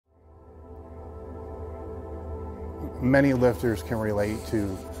many lifters can relate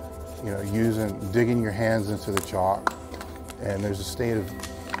to, you know, digging your hands into the chalk. And there's a state of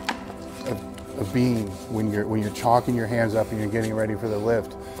being when you're chalking your hands up and you're getting ready for the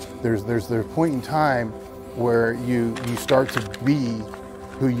lift. There's a point in time where you start to be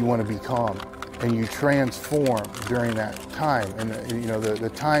who you want to become, and you transform during that time. And you know, the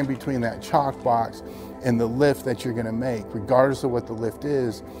time between that chalk box and the lift that you're going to make, regardless of what the lift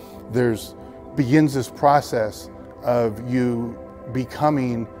is, begins this process of you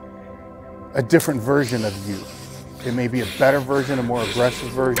becoming a different version of you. It may be a better version, a more aggressive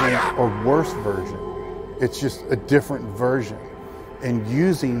version, or worse version. It's just a different version. And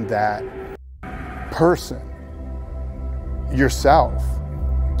using that person, yourself,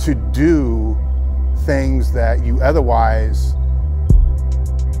 to do things that you otherwise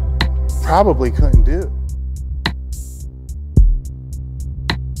probably couldn't do.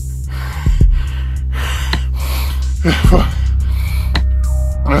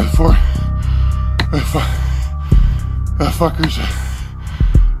 Fuckers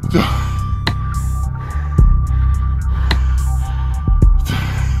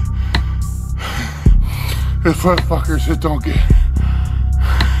the fuckers that don't get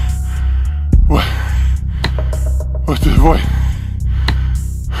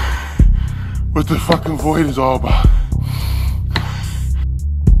what the fucking void is all about.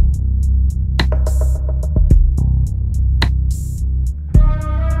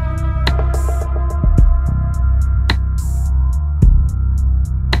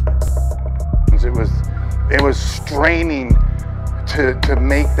 It was straining to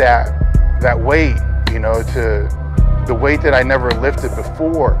make that weight, you know, to the weight that I never lifted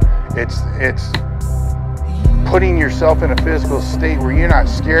before. It's putting yourself in a physical state where you're not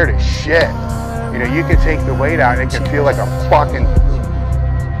scared of shit. You know, you can take the weight out and it can feel like a fucking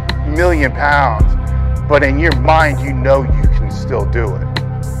million pounds, but in your mind, you know you can still do it.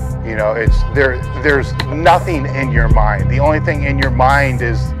 You know, there's nothing in your mind. The only thing in your mind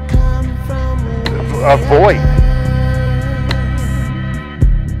is a void.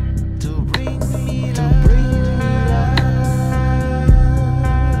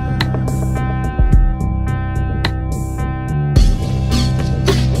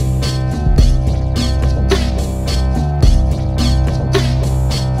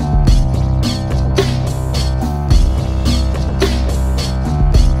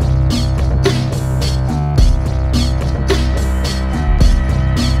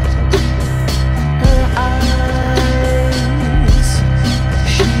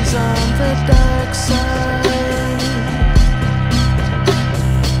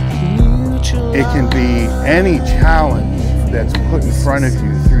 It can be any challenge that's put in front of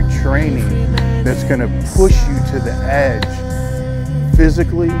you through training that's going to push you to the edge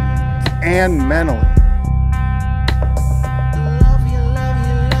physically and mentally.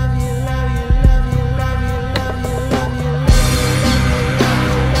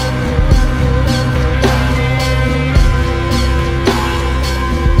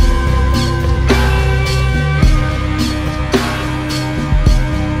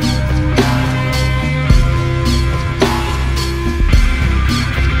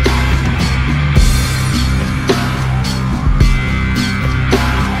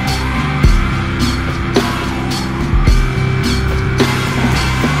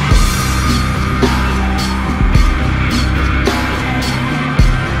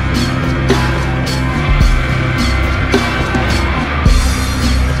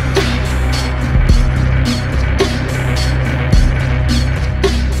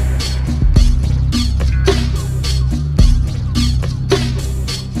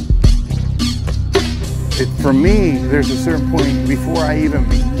 For me, there's a certain point before I even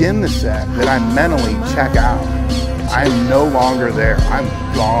begin the set that I mentally check out. I'm no longer there. I'm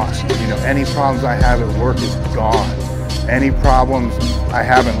gone. You know, any problems I have at work is gone. Any problems I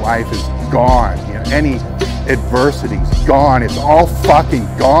have in life is gone. You know, any adversity is gone. It's all fucking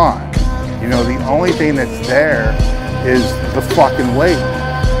gone. You know, the only thing that's there is the fucking weight.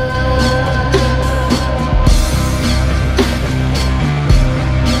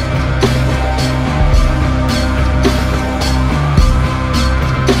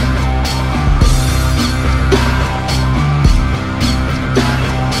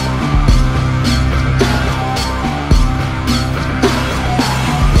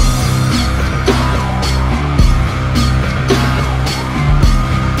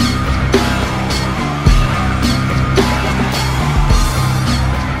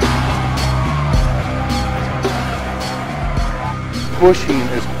 Pushing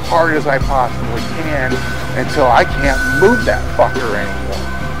as hard as I possibly can until I can't move that fucker anymore.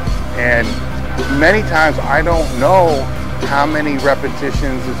 And many times I don't know how many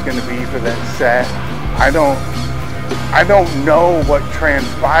repetitions it's going to be for that set. I don't know what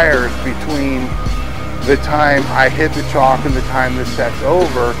transpires between the time I hit the chalk and the time this set's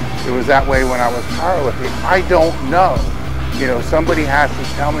over. It was that way when I was powerlifting. I don't know. You know, somebody has to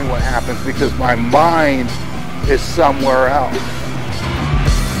tell me what happens because my mind is somewhere else.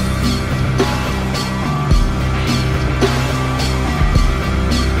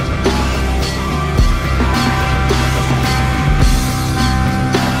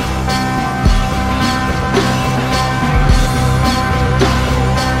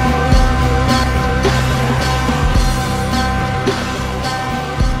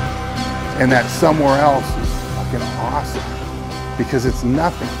 And that somewhere else is fucking awesome because it's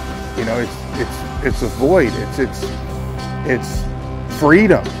nothing. You know, it's a void. It's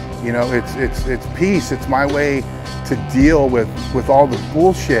freedom. You know, it's peace. It's my way to deal with all the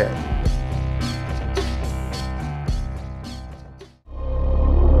bullshit